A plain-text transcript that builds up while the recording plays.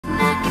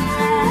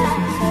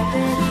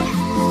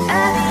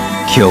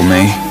kill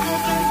me,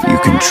 you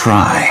can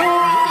try.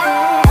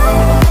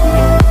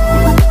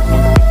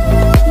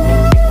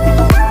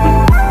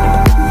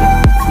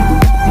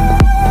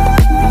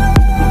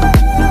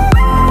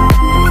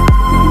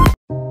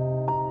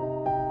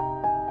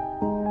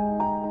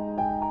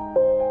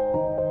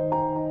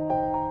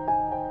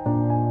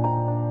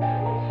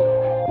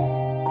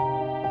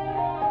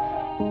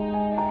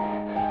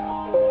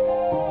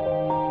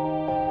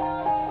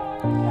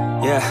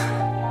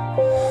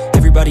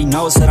 Everybody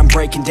knows that I'm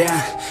breaking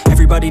down.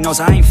 Everybody knows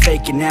I ain't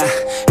faking now.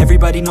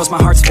 Everybody knows my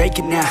heart's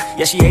vacant now.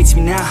 Yeah, she hates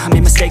me now, I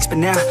made mistakes but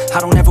now I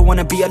don't ever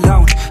wanna be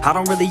alone. I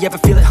don't really ever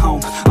feel at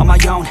home. On my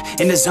own,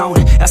 in the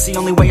zone, that's the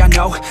only way I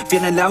know.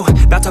 Feeling low,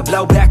 about to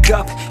blow back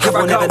up. Here I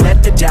won't ever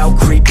let the doubt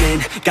creep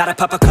in. Gotta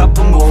pop a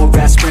couple more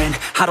aspirin.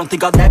 I don't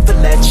think I'll ever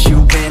let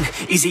you in.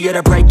 Easier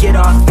to break it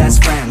off as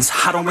friends.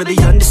 I don't really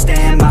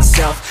understand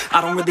myself.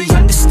 I don't really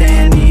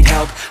understand, need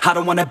help. I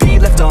don't wanna be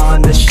left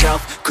on the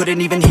shelf.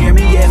 Couldn't even hear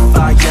me if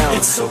I yelled.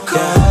 It's so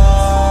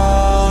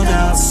cold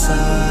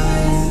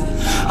outside,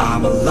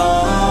 I'm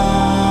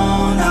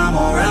alone, I'm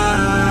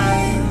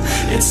alright.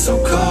 It's so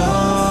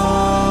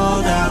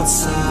cold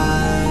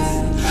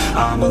outside,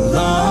 I'm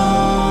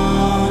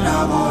alone,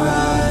 I'm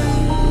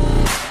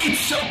alright. It's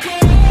so cold.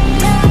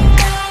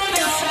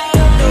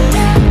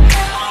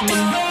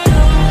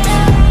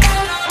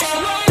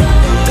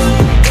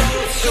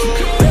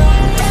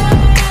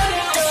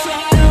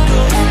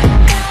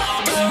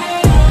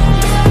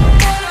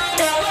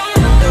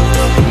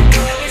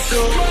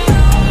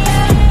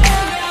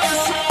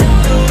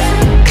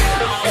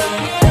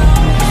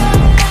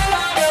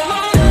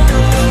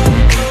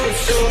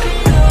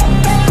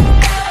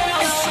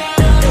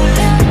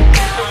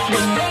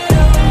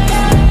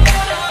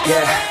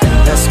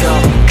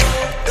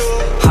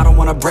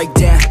 Break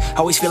down,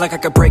 always feel like I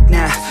could break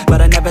now,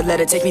 but I never let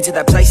it take me to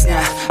that place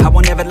now. I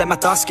won't ever let my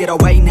thoughts get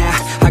away now.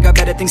 I got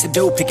better things to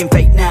do, picking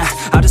fate now.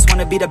 I just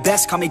wanna be the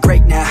best, call me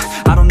great now.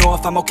 I don't know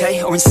if I'm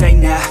okay or insane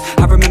now.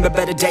 I remember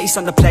better days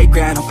on the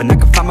playground, hoping I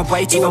can find my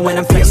way. Even when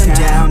I'm feeling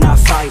down, I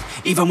fight.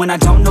 Even when I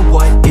don't know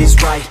what is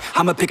right,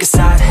 I'ma pick a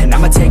side and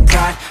I'ma take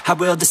pride. I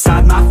will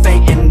decide my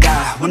fate and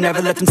I will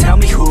never let them tell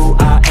me who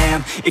I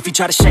am. If you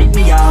try to shake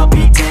me, I'll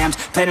be damned.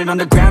 Planet on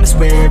the ground is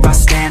where I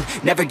stand.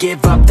 Never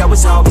give up, that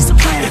was always the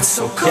plan. It's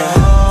so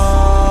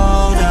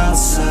cold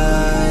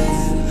outside,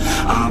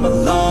 I'm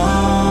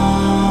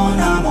alone,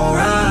 I'm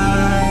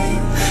alright.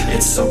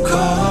 It's so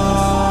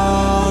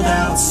cold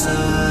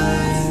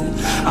outside,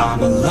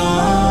 I'm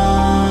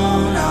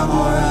alone, I'm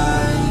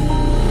alright.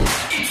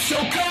 It's so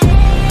cold.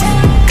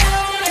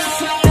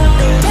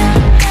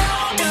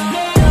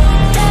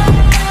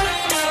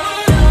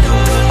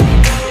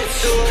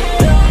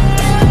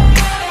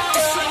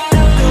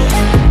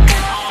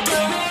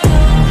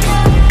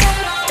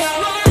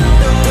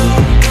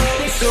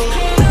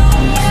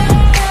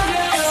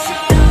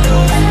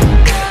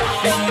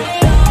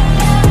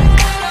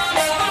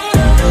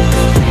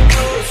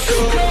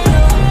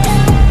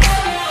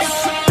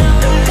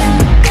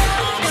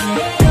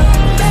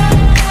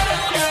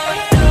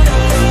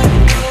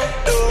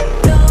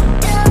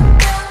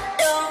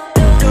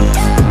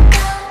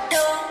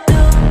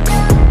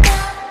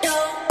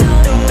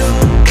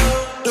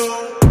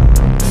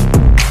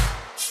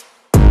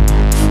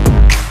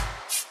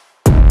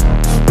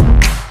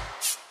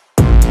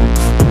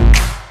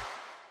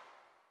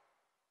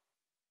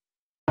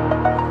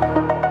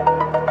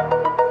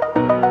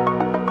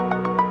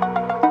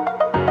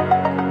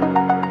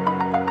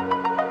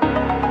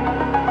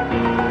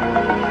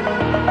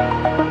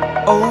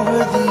 Over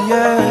the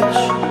edge,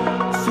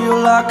 feel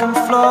like I'm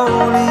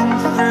floating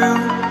through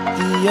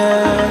the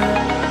air.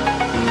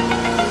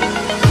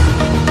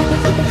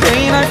 The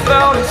pain I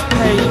felt is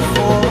paid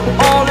for,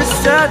 all is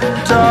said and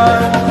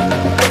done.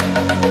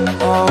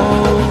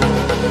 Oh,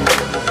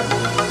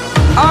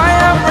 I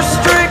am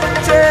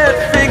restricted,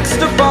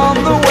 fixed upon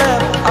the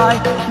web. I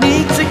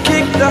need to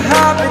kick the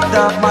habit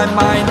that my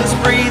mind is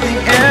breathing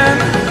in.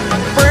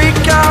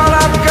 Break out,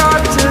 I've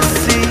got to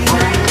see.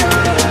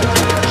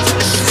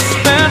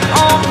 Spent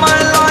all my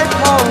life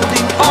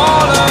holding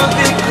all of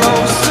it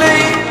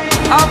closely.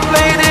 I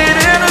played it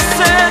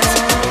innocent,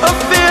 a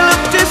feel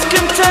of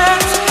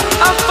discontent.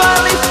 I'm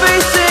finally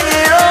facing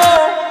it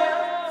all,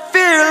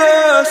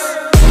 fearless.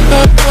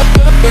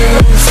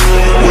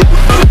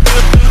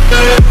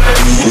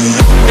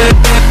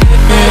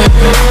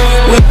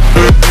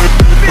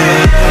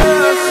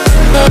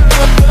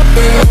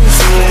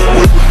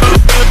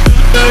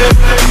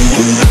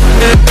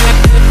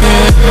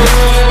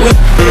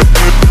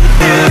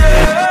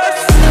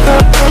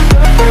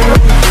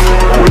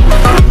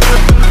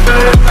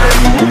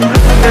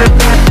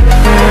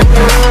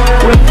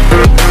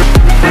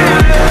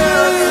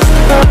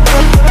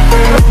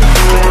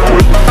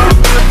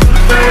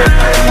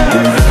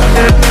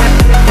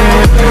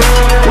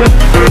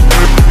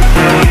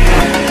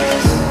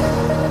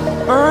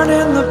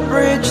 Burning the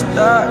bridge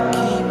that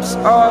keeps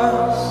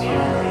us.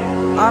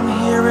 I'm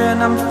here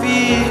and I'm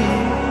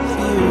feeling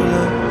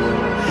fearless.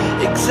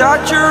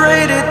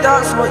 Exaggerated,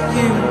 that's what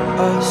you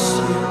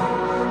assume.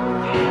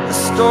 The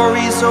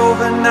story's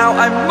over now,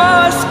 I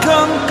must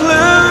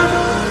conclude.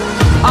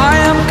 I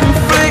am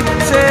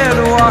conflicted,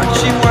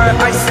 watching where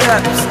I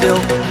step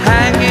still,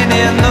 hanging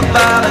in the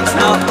balance.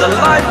 Not the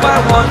life I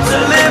want to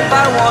live,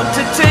 I want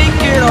to take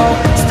it all,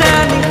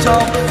 standing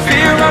tall.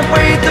 Fear I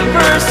weighed the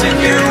person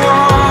you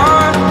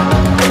are.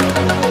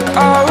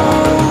 Oh,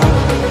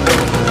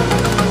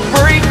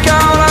 break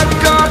out, I've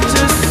got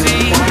to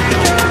see.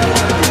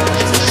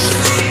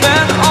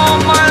 Spent all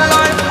my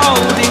life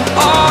holding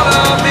all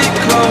of it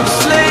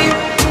closely.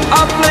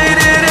 I played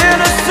it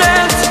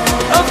innocent,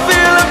 a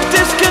feel of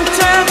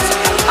discontent.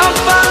 I'm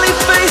finally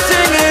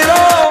facing it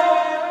all,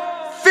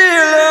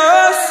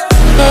 fearless.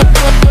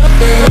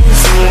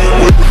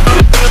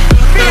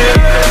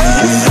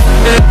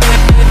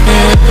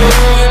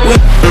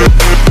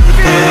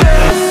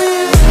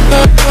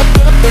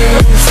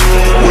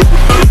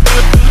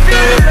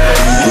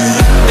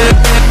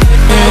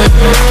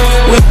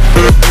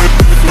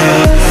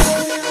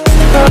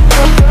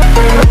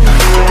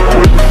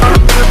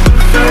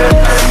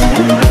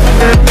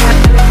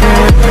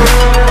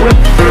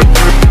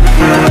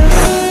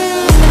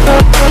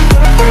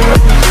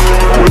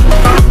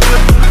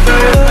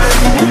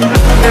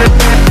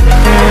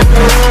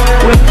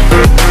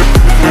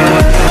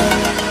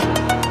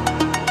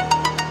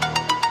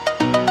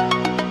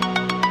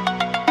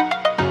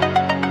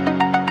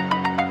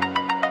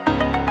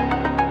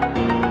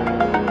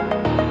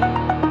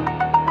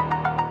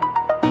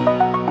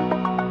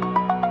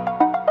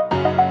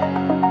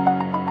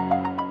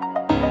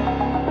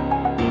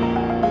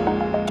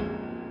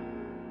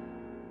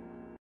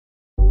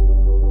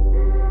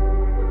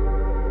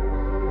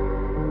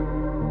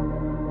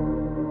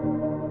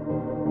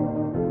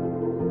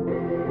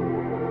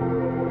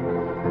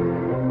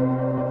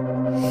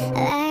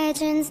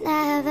 Legends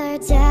never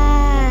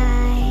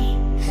die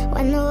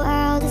when the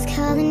world is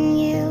calling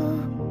you.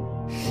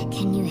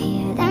 Can you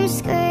hear them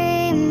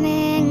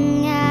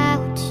screaming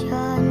out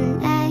your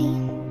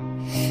name?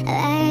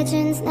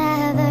 Legends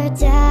never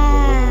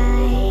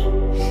die,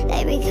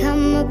 they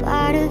become a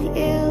part of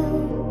you.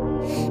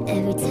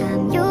 Every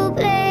time you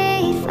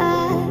bleed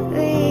for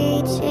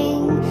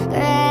reaching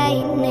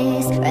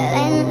greatness,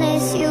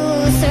 relentless you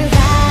survive.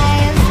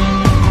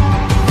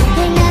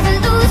 Can you hear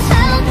them screaming?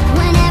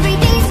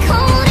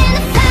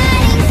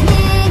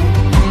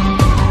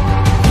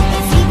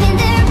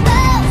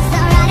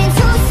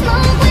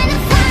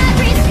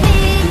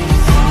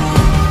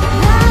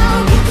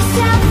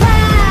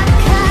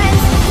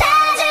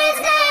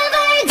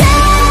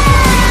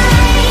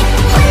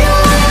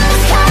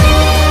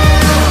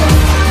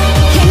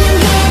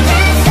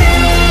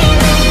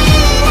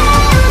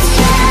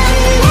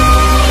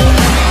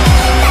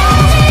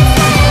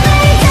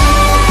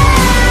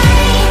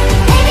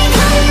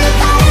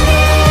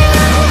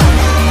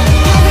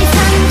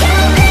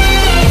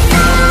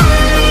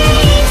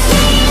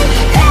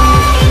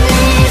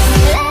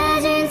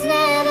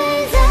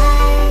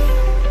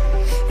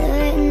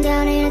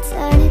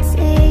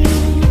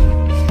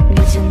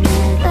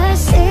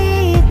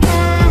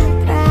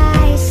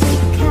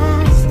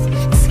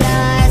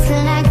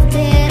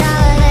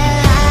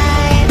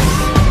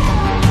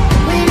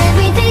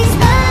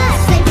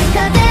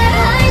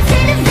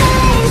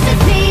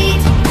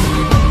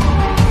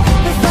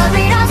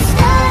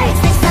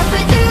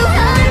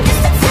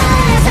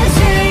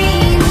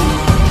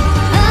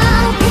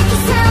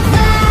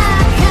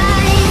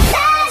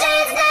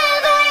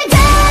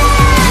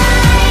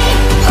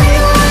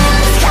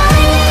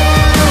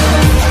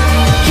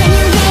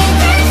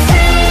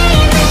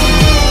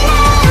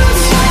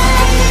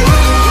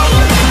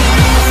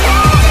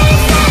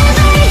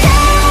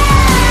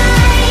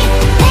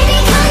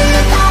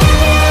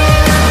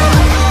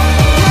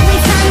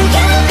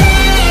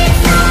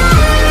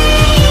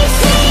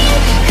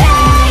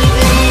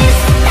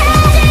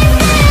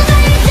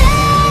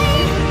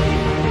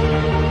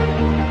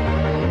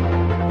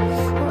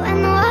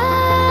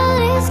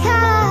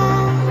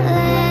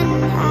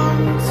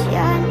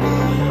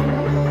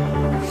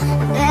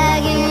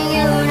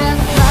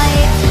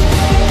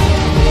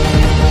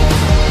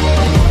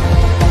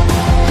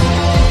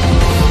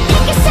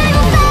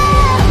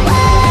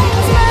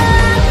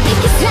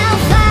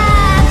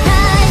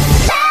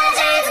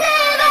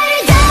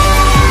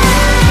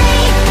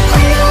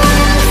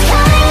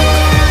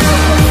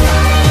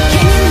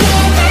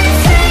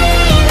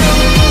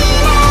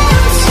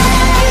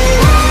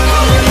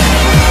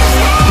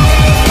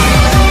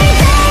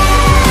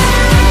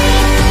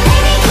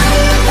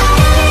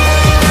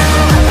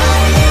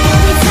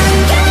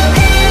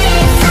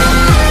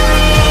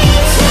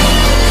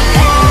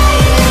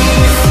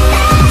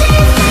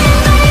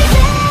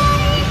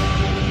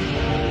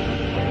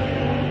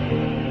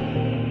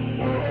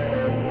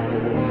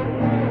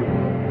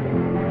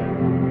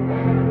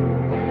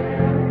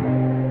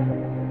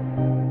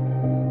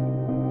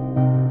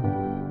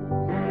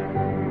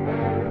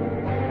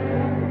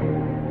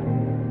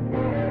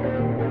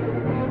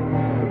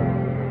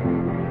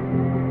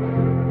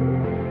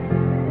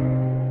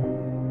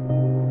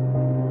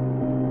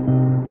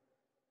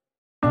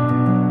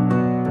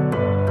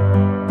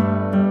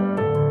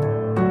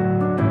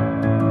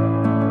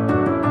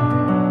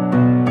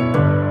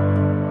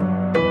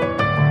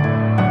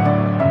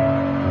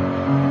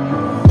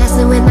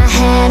 in my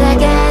head.